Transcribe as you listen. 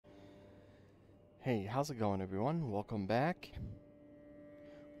Hey, how's it going, everyone? Welcome back.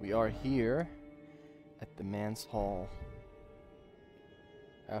 We are here at the Man's Hall.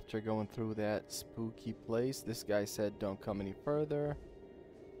 After going through that spooky place, this guy said don't come any further.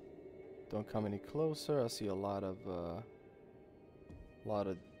 Don't come any closer. I see a lot of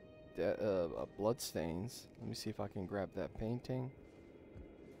blood stains. Let me see if I can grab that painting.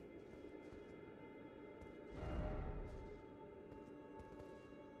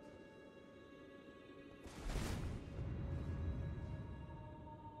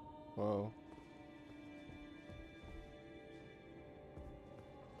 Whoa.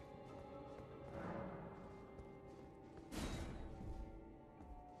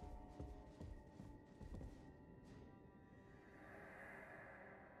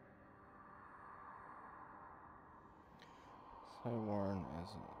 I warn, as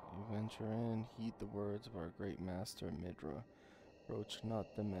you venture in, heed the words of our great master Midra. Broach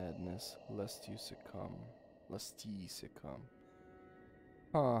not the madness, lest you succumb. Lest ye succumb.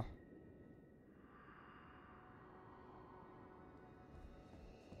 Huh.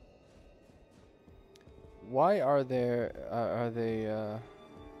 Why are there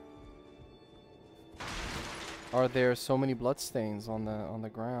are there so many bloodstains on the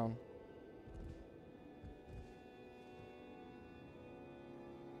ground?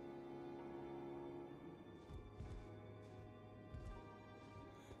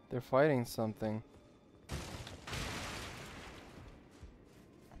 They're fighting something.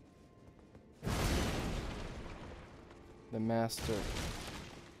 The master.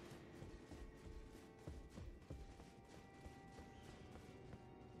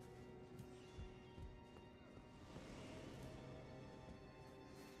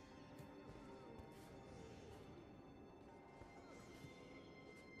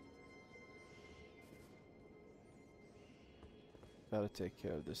 Gotta take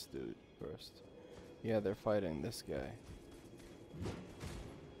care of this dude first. Yeah, they're fighting this guy.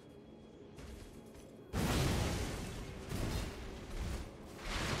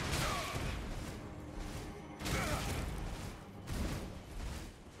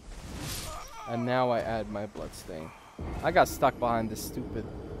 And now I add my bloodstain. I got stuck behind this stupid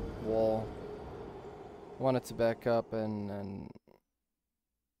wall. Wanted to back up and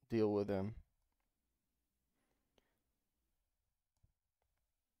deal with him.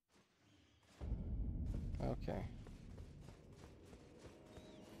 Okay.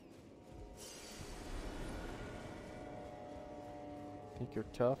 Think you're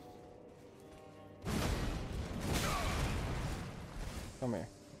tough? Come here.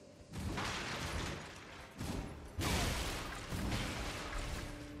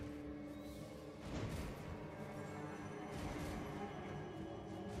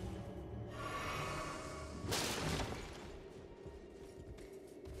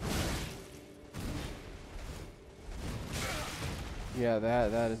 Yeah,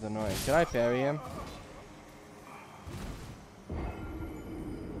 that is annoying. Can I parry him?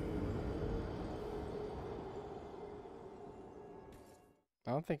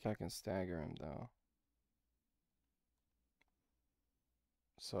 I don't think I can stagger him though.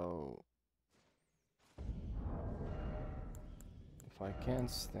 So if I can't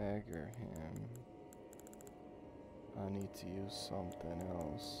stagger him, I need to use something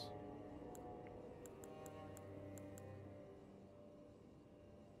else.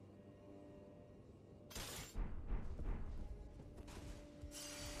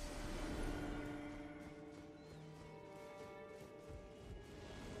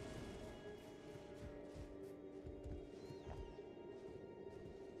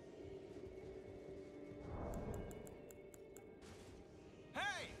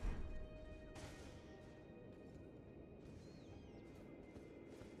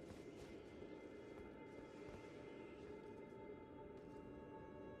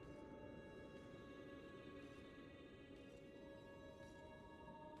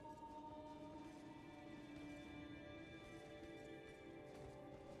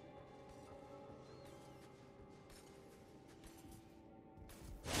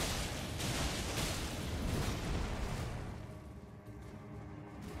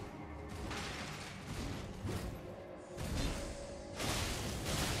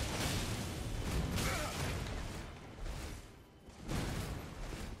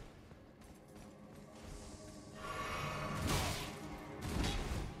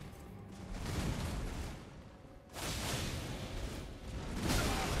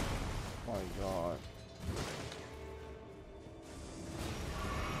 God.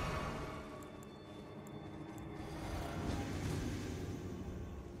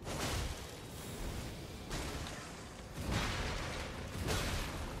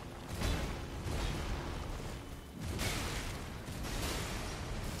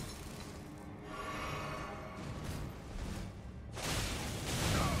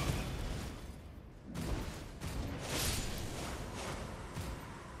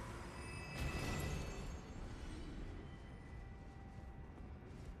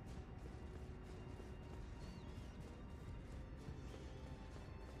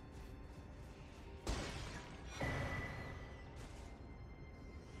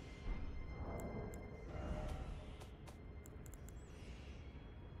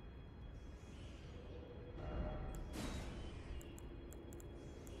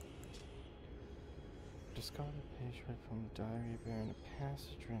 Scarlet page right from the diary bearing a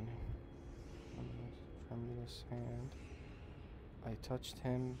passage written on his tremulous hand. I touched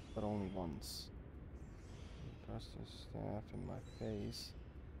him, but only once. He thrust his staff in my face,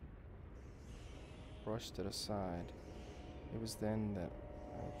 brushed it aside. It was then that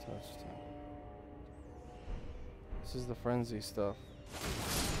I touched him. This is the frenzy stuff.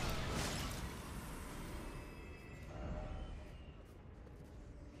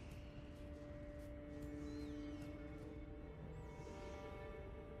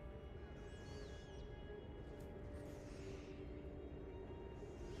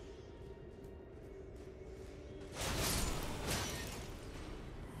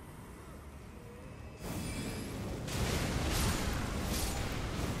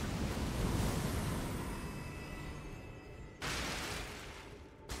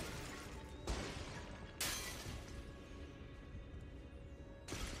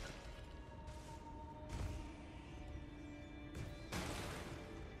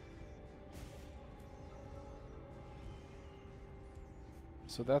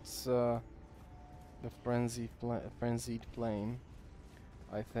 So that's the frenzied flame.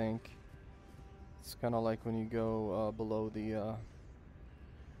 I think it's kind of like when you go below the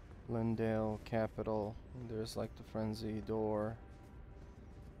Lindale Capital. There's like the frenzy door.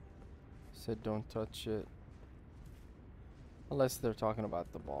 Said don't touch it, unless they're talking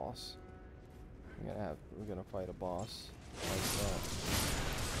about the boss. We're gonna fight a boss like that.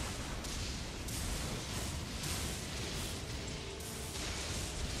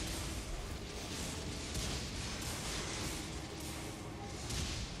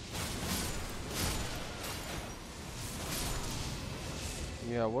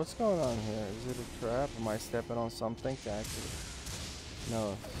 Yeah, what's going on here? Is it a trap? Am I stepping on something to actually...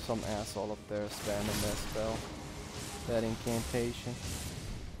 No, some asshole up there spamming that spell. That incantation.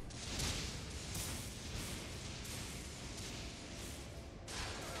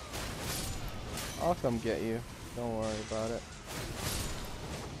 I'll come get you. Don't worry about it.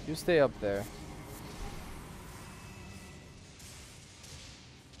 You stay up there.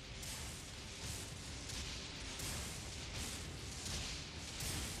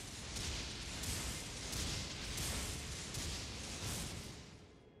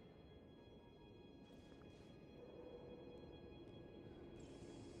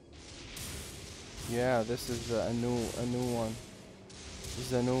 Yeah, this is a new one. This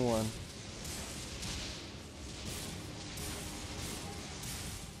is a new one.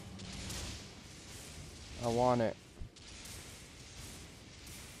 I want it.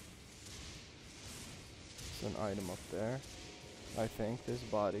 There's an item up there. I think there's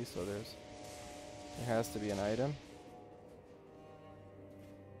body, so there has to be an item.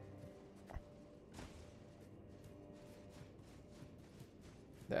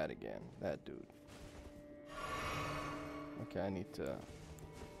 That again, that dude. Okay, I need to...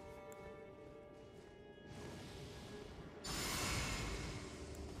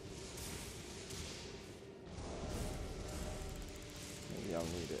 Maybe I'll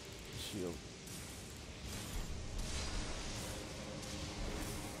need it. Shield.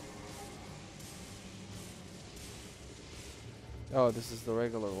 Oh, this is the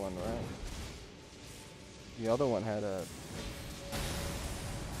regular one, right? The other one had a...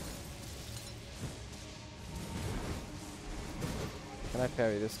 Can I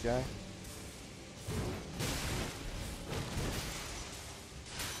parry this guy?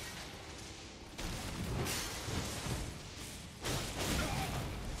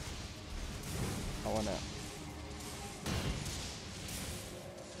 I want that.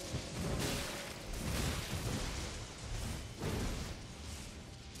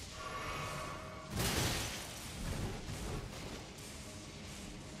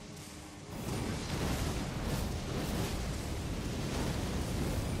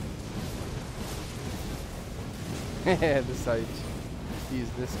 This is how you use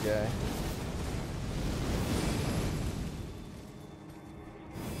this guy.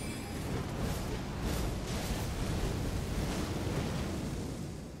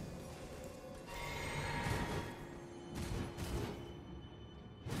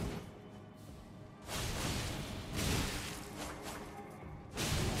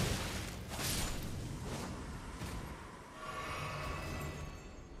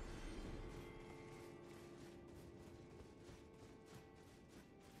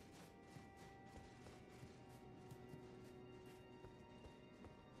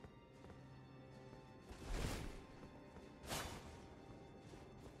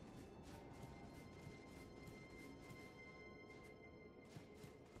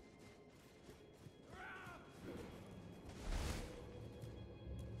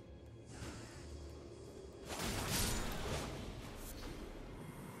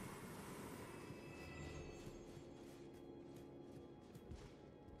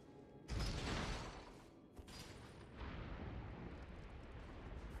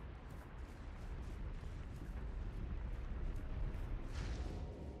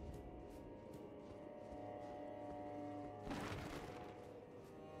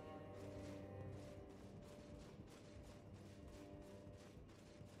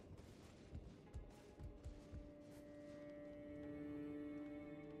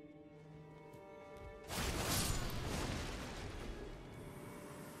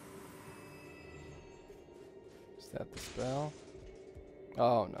 that the spell?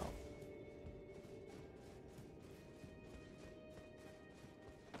 Oh no.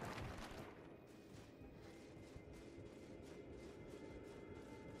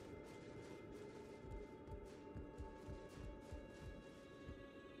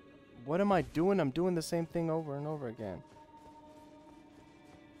 What am I doing? I'm doing the same thing over and over again.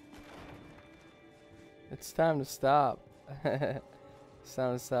 It's time to stop. It's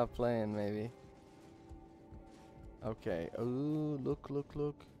time to stop playing, maybe. Okay. Ooh,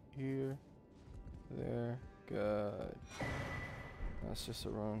 look. Here. There. Good. That's just a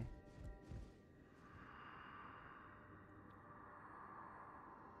rune.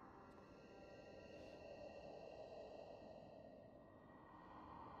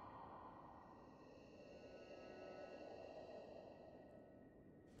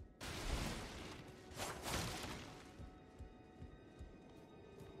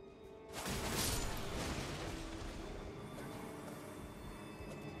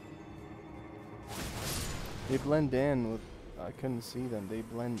 They blend in with, I couldn't see them, they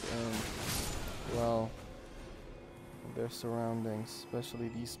blend in well with their surroundings, especially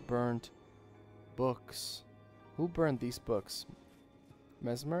these burnt books. Who burned these books?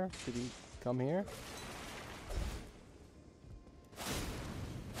 Messmer? Did he come here?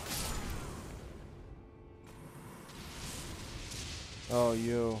 Oh,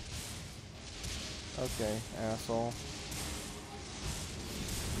 you. Okay, asshole.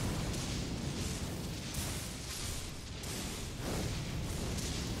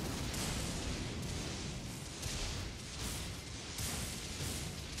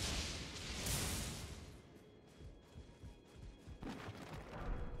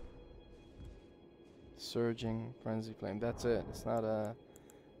 Surging frenzy flame. That's it. It's not an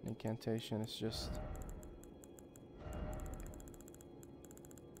incantation. It's just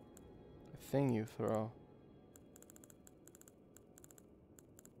a thing you throw.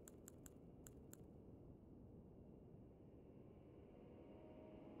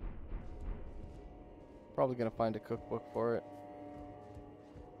 Probably gonna find a cookbook for it.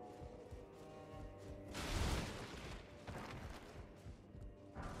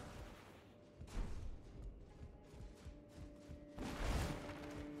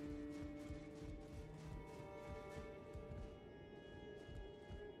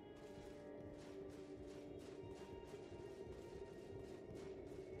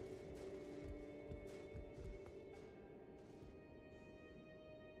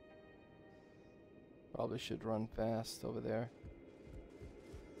 Probably should run fast over there.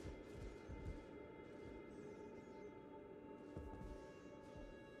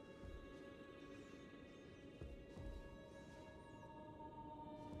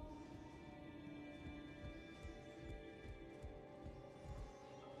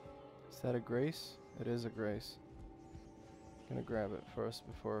 Is that a grace? It is a grace. Gonna grab it first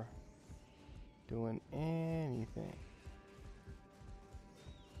before doing anything.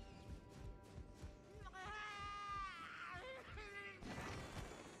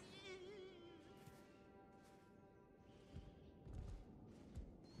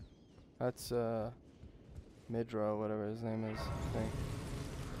 That's Midra, whatever his name is, I think.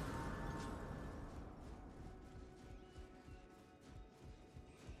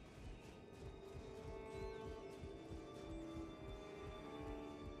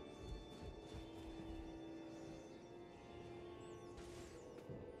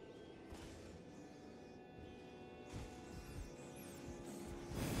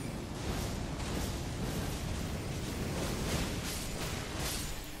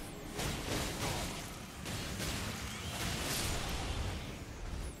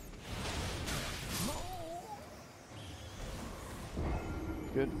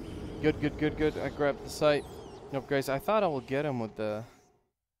 Good. I grabbed the sight. Nope, guys. I thought I would get him with the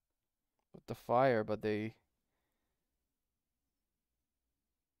fire, but they.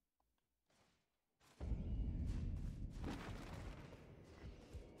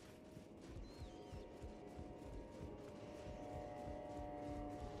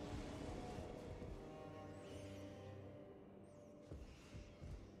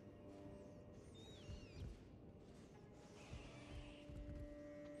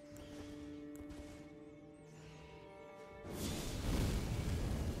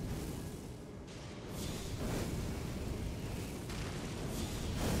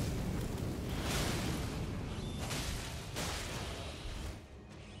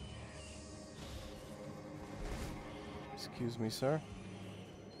 Excuse me, sir.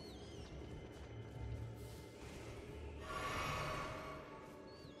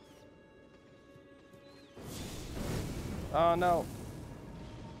 Oh no.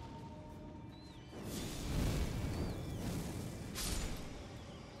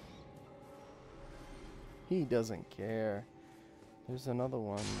 He doesn't care. There's another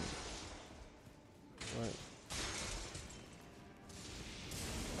one. Right.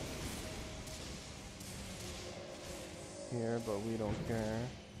 Here, but we don't care.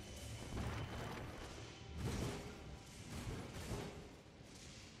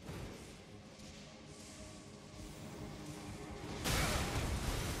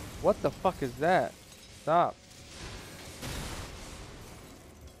 What the fuck is that? Stop.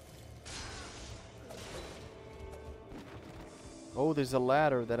 Oh, there's a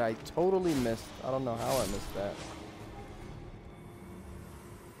ladder that I totally missed. I don't know how I missed that.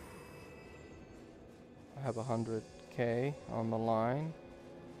 I have 100k on the line.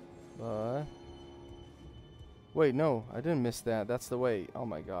 But... wait, no. I didn't miss that. That's the way. Oh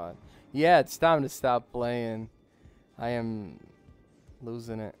my god. Yeah, it's time to stop playing. I am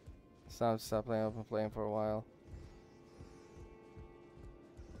losing it. It's time to stop playing. I've been playing for a while.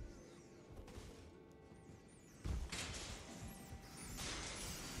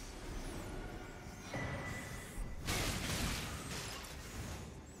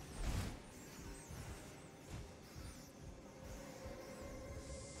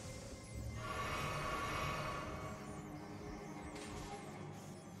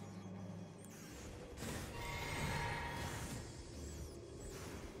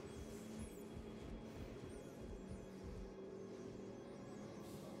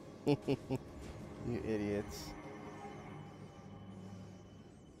 You idiots.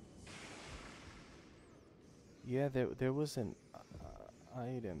 Yeah, there was an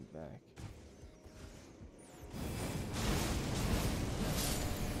item back.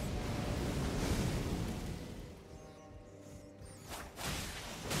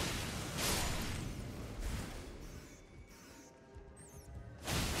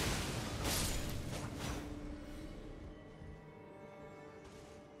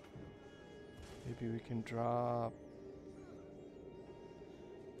 Maybe we can drop...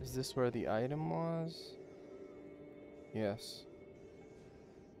 is this where the item was? Yes.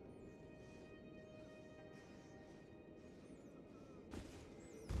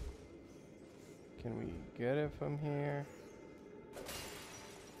 Can we get it from here?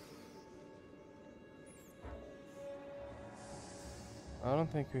 I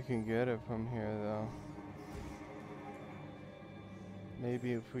don't think we can get it from here though.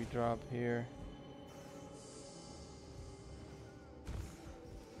 Maybe if we drop here.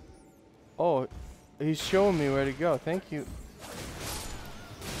 Oh, he's showing me where to go. Thank you.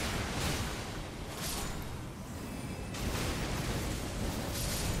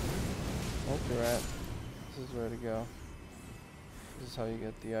 Thank you, rat. This is where to go. This is how you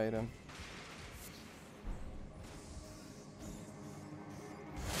get the item.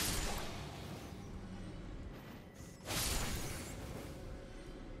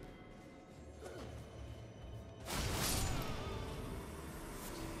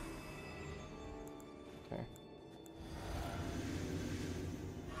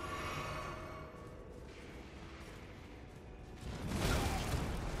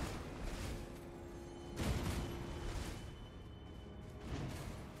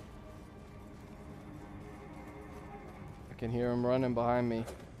 I can hear him running behind me.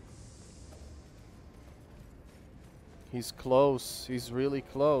 He's close. He's really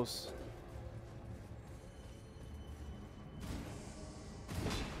close.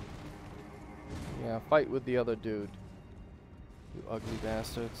 Yeah, fight with the other dude. You ugly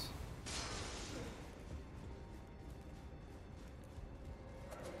bastards.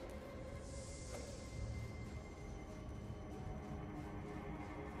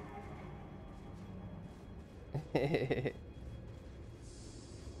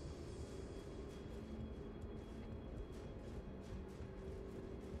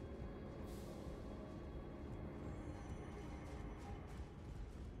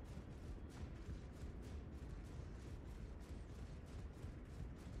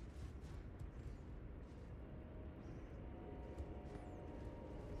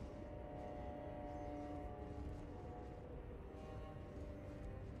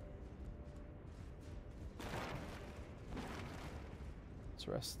 Let's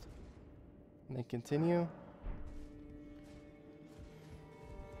rest. And then continue.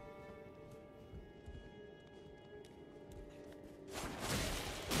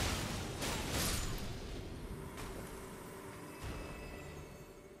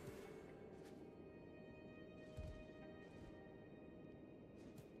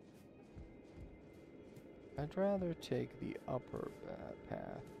 I'd rather take the upper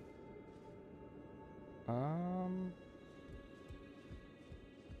path.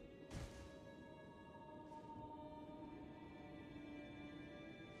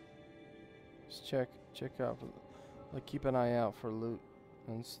 Just check out, like keep an eye out for loot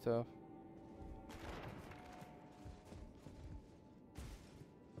and stuff.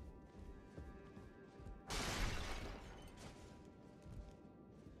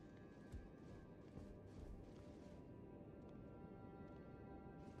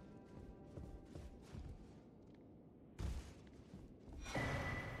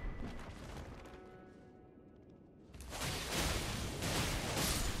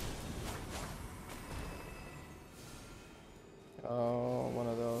 Oh, one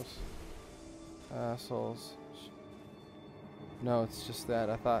of those assholes. No, it's just that.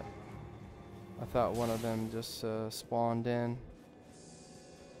 I thought one of them just spawned in.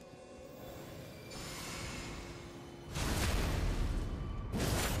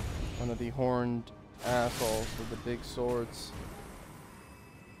 One of the horned assholes with the big swords.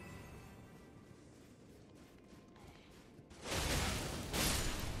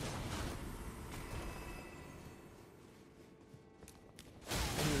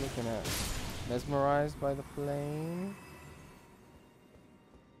 What are you looking at? Mesmerized by the flame?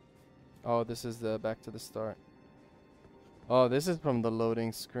 Oh, this is the back to the start. Oh, this is from the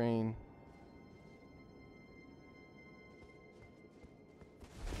loading screen.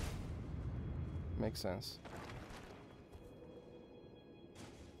 Makes sense.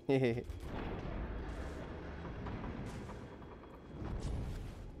 Hehehe.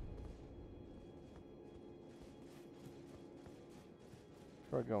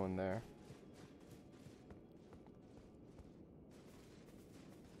 We're going there.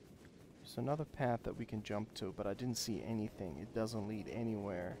 There's another path that we can jump to, but I didn't see anything. It doesn't lead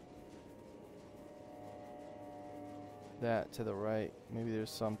anywhere. That to the right. Maybe there's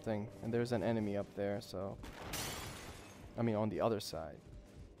something. And there's an enemy up there, so... I mean, on the other side.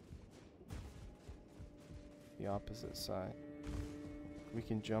 The opposite side. We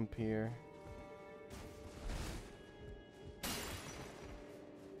can jump here.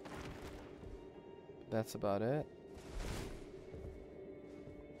 That's about it.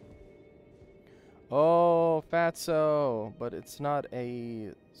 Oh, Fatso! But it's not a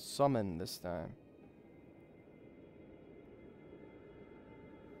summon this time.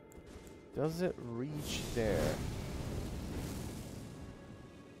 Does it reach there?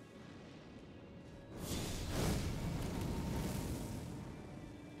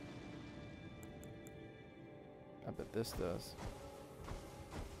 I bet this does.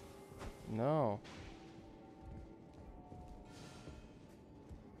 No.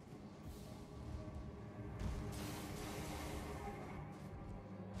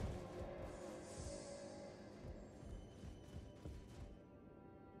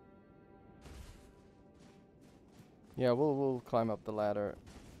 Yeah, we'll climb up the ladder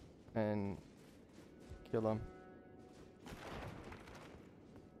and kill him.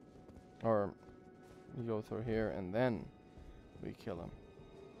 Or we go through here and then we kill him.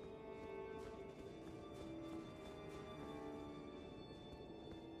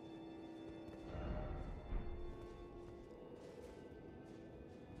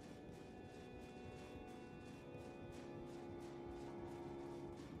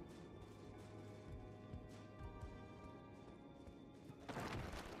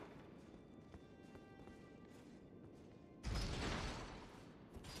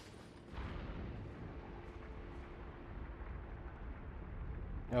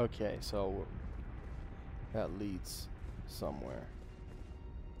 Okay, so that leads somewhere.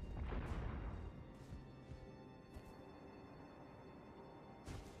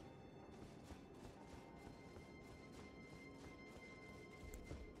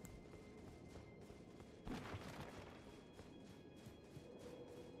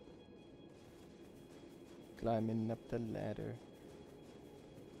 Climbing up the ladder,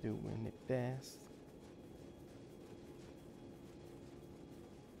 doing it fast.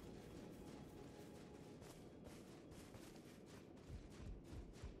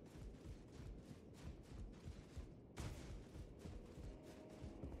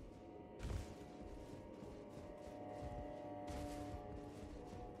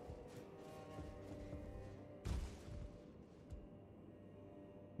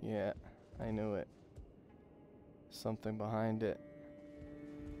 Yeah, I knew it. Something behind it.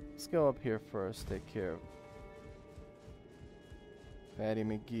 Let's go up here first, take care of Fatty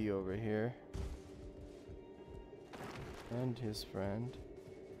McGee over here. And his friend.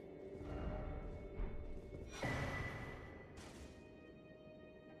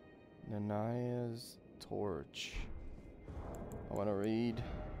 Nanaya's torch. I want to read.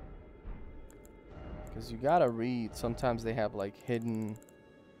 Because you gotta read. Sometimes they have like hidden...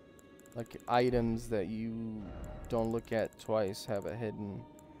 like items that you don't look at twice have a hidden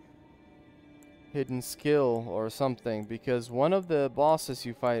hidden skill or something, because one of the bosses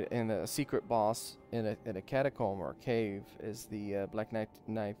you fight in a secret boss in a catacomb or cave is the Black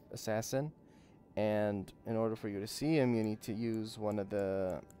Knife Assassin, and in order for you to see him, you need to use one of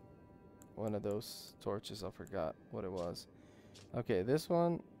those torches. I forgot what it was. Okay, this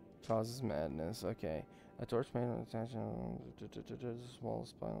one causes madness. Okay, a torch made of a small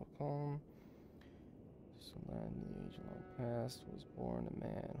spinal column. Lineage long past was born a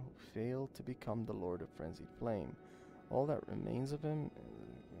man who failed to become the Lord of Frenzied Flame. All that remains of him.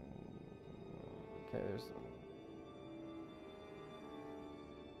 Okay, there's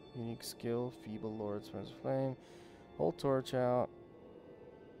unique skill, Feeble Lord's Frenzied Flame. Hold torch out.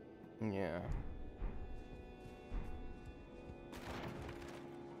 Yeah.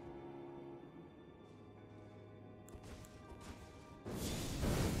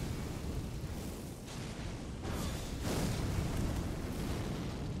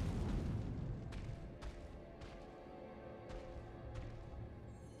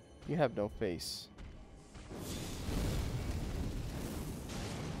 You have no face.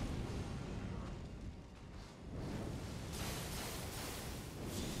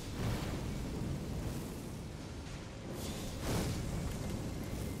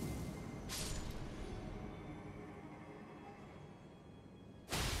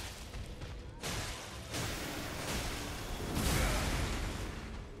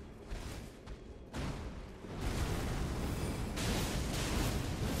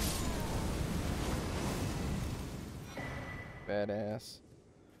 Badass.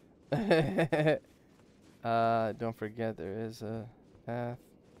 Don't forget there is a path.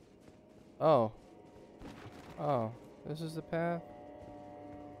 Oh. Oh, this is the path?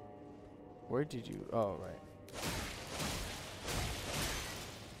 Where did you... Oh, right.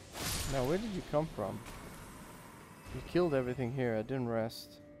 Now, where did you come from? You killed everything here. I didn't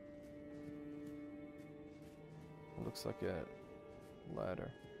rest. It looks like a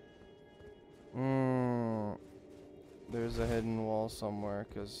ladder. There's a hidden wall somewhere,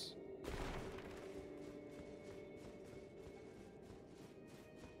 because...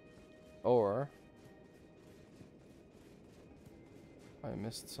 Or... I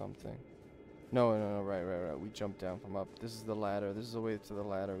missed something. No, right. We jumped down from up. This is the ladder. This is the way to the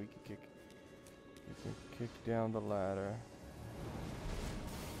ladder. We can kick down the ladder.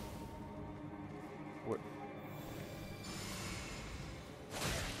 What?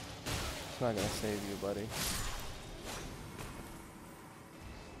 It's not gonna save you, buddy.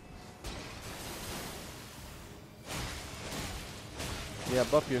 Yeah,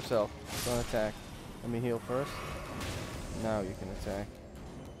 buff yourself. Don't attack. Let me heal first. Now you can attack.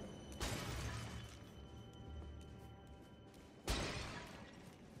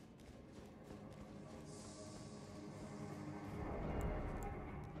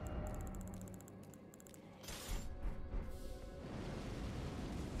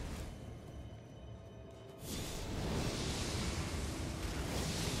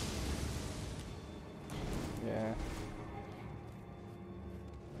 Yeah.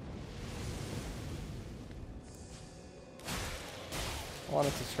 I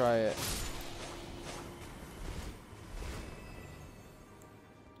wanted to try it,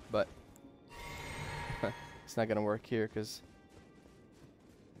 but it's not gonna work here because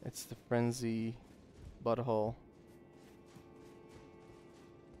it's the frenzy butthole.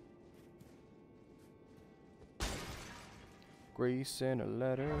 Grace in a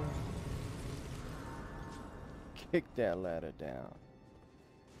letter. Kick that ladder down.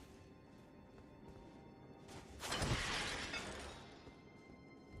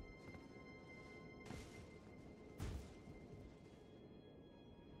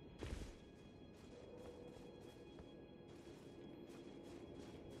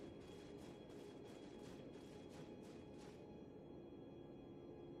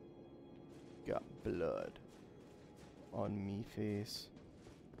 Got blood on me face.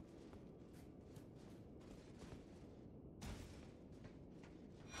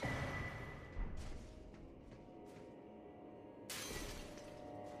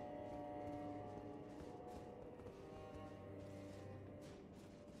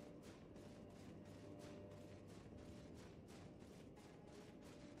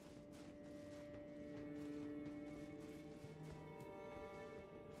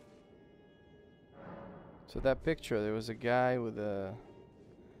 So that picture, there was a guy with a,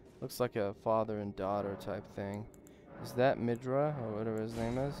 looks like a father and daughter type thing. Is that Midra, or whatever his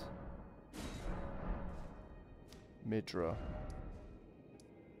name is? Midra.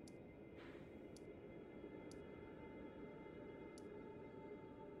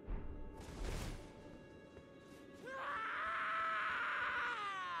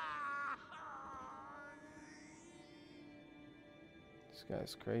 This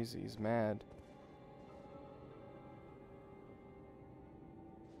guy's crazy. He's mad.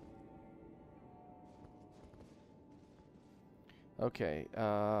 Okay, he's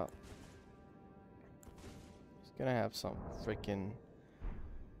gonna have some freaking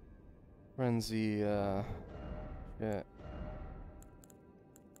frenzy, shit.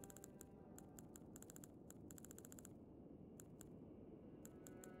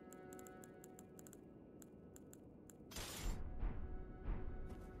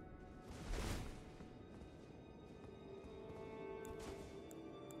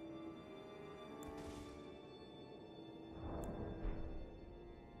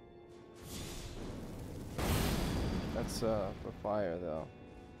 That's for fire though.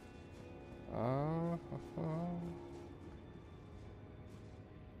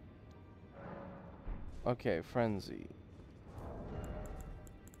 Okay, frenzy.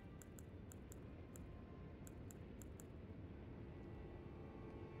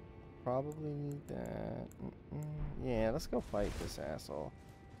 Probably need that. Yeah, let's go fight this asshole.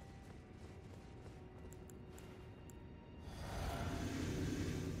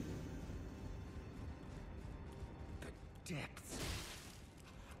 Depths.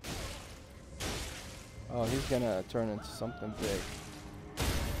 Oh, he's gonna turn into something big.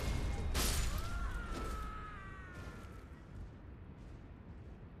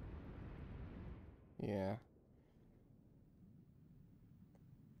 Yeah.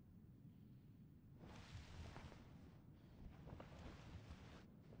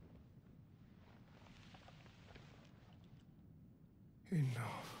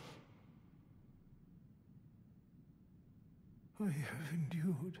 Enough. I have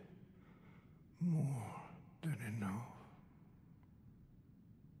endured more than enough.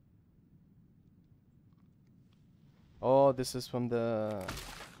 Oh, this is from the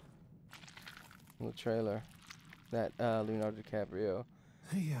trailer. That Leonardo DiCaprio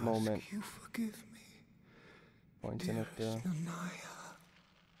I ask moment. you forgive me, Pointing at the dearest Nanaya.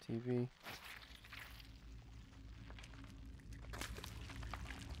 TV.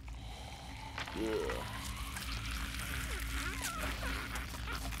 Yeah.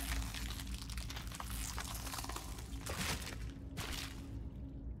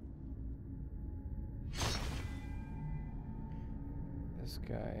 This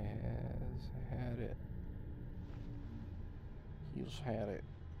guy has had it. He's had it.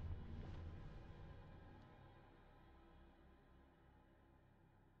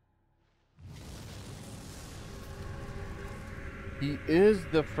 He is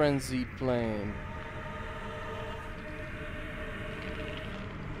the frenzied flame.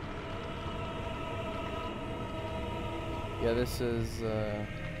 Yeah, this is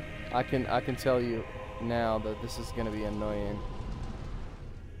I can tell you now that this is gonna be annoying.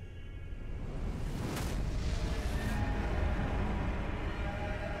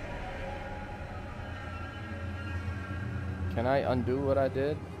 Can I undo what I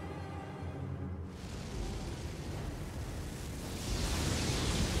did?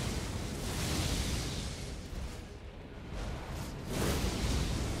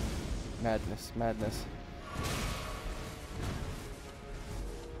 Madness, madness.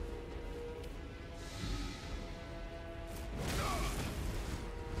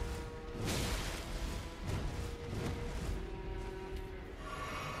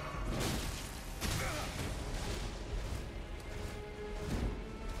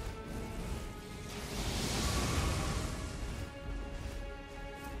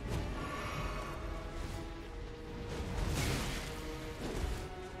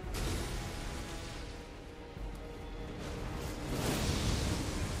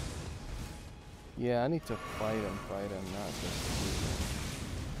 Yeah, I need to fight him, not just...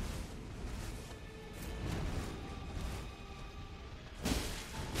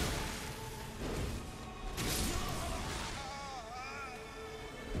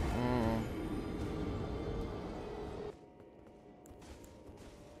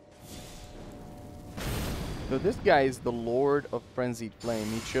 So this guy is the Lord of Frenzied Flame.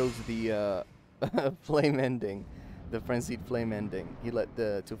 He chose the flame ending, the Frenzied Flame ending. He let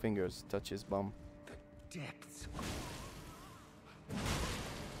the two fingers touch his bum. Depths.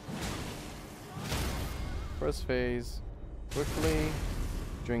 First phase, quickly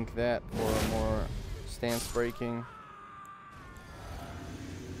drink that for more stance breaking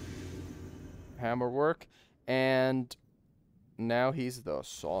hammer work, and now he's the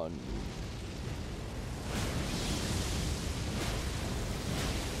sun.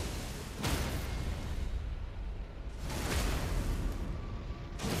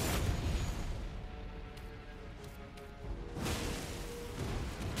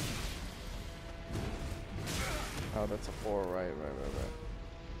 Oh, that's a 4, right.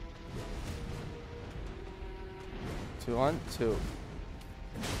 2 on 2.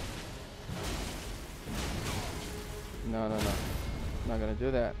 No, no, no. Not gonna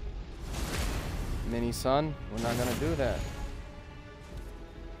do that. Mini son, we're not gonna do that.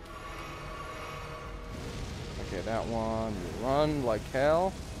 Okay, that one. You run like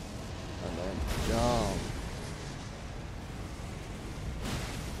hell. And then jump.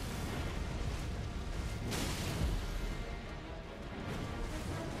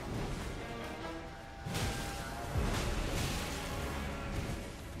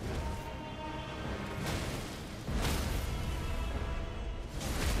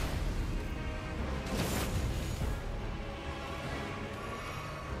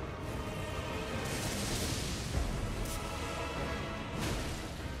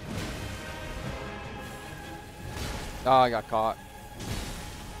 Oh, I got caught.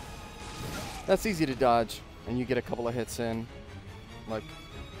 That's easy to dodge, and you get a couple of hits in. Like...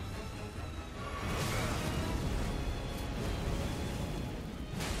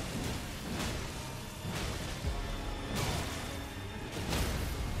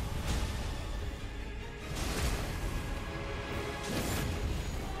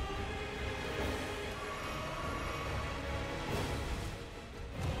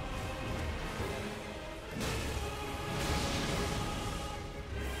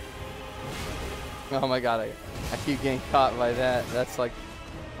 Oh my god, I keep getting caught by that. That's like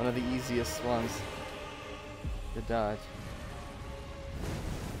one of the easiest ones to dodge.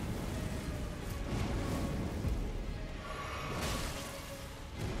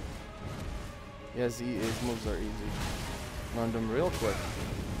 Yeah, his moves are easy. Learned them real quick.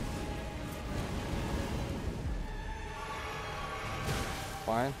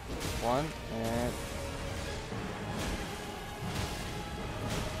 Fine. One, and...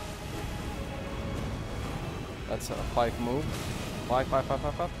 That's a 5 move. 5, 5, 5,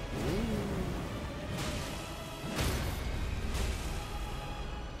 5, 5.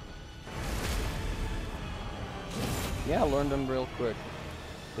 Yeah, I learned them real quick.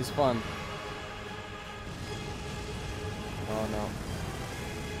 It's fun. Oh no.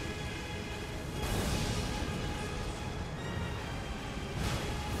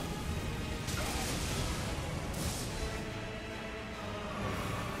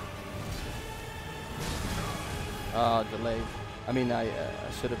 Delayed. I mean, I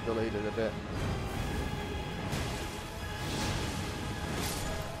should have delayed it a bit.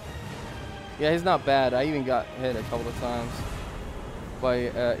 Yeah, he's not bad. I even got hit a couple of times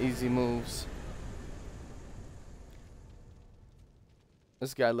by easy moves.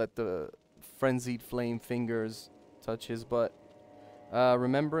 This guy let the frenzied flame fingers touch his butt.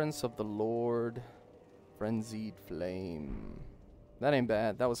 Remembrance of the Lord. Frenzied flame. That ain't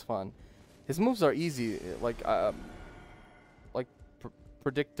bad. That was fun. His moves are easy, like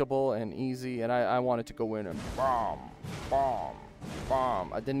predictable and easy, and I wanted to go in and bomb, bomb,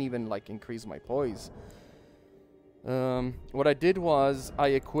 bomb. I didn't even like increase my poise. What I did was I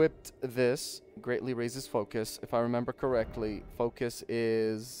equipped this. Greatly raises focus. If I remember correctly, focus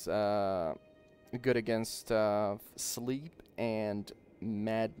is good against sleep and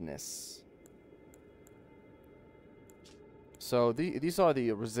madness. So these are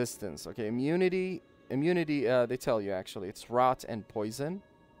the resistance. Okay, immunity, they tell you actually. It's rot and poison.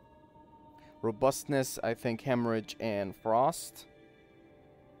 Robustness, I think hemorrhage and frost.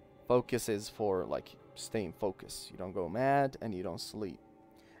 Focus is for like staying focused. You don't go mad and you don't sleep.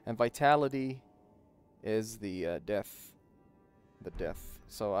 And vitality is the death. The death.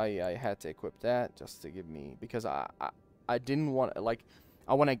 So I had to equip that just to give me, because I didn't want to, like,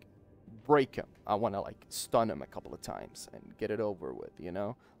 I want to break him. I want to like stun him a couple of times and get it over with, you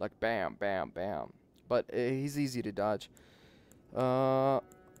know, like bam, bam, bam. But he's easy to dodge.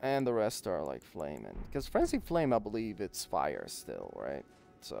 And the rest are like flaming, because Frenzied Flame, I believe it's fire still, right?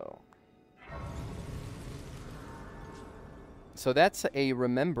 So that's a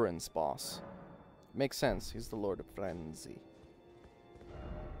remembrance boss. Makes sense. He's the Lord of Frenzy.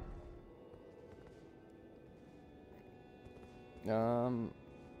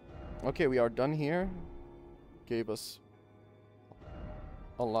 Okay, we are done here. Gave us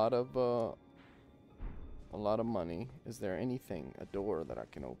a lot of money. Is there anything, a door that I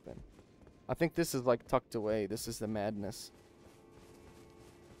can open? I think this is like tucked away. This is the madness.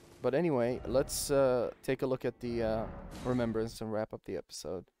 But anyway, let's take a look at the remembrance and wrap up the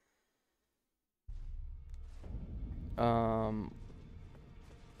episode.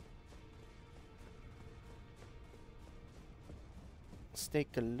 Let's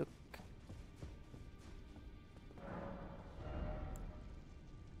take a look.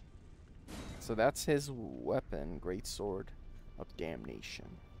 So that's his weapon, Great Sword of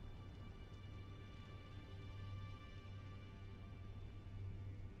Damnation.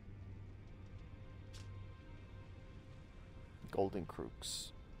 Golden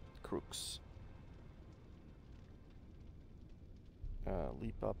crooks.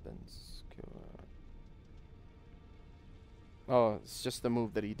 Leap up and skewer. Oh, it's just the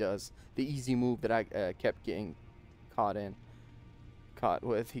move that he does. The easy move that I kept getting caught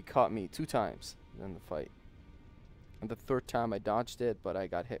with. He caught me 2 times in the fight. And the 3rd time I dodged it, but I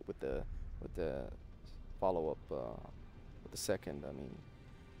got hit with the follow-up, with the second, I mean,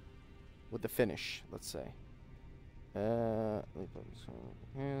 with the finish, let's say. Yeah,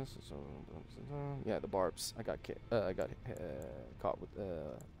 the barbs. I got caught with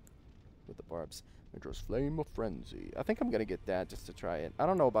the barbs. Midra's Flame of Frenzy. I think I'm gonna get that just to try it. I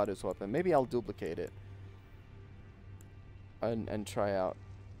don't know about his weapon. Maybe I'll duplicate it and try out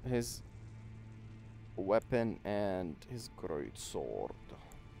his weapon and his great sword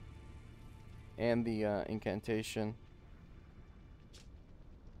and the incantation.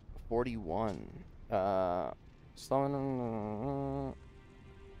 41. Summon.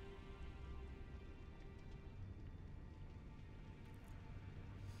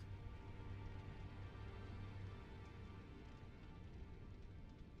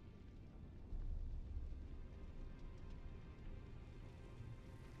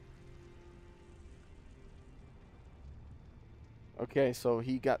 Okay, so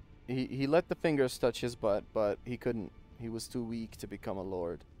he let the fingers touch his butt, but he couldn't. He was too weak to become a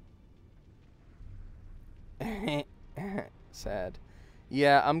lord. Sad.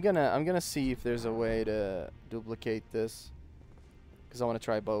 Yeah, I'm gonna see if there's a way to duplicate this, because I want to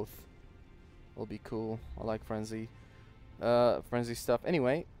try both. It'll be cool. I like frenzy stuff.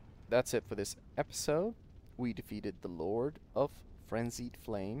 Anyway, that's it for this episode. We defeated the Lord of Frenzied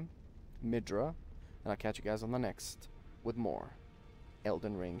Flame, Midra, and I'll catch you guys on the next with more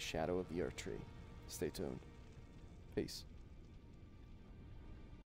Elden Ring: Shadow of the Erdtree. Stay tuned. Peace.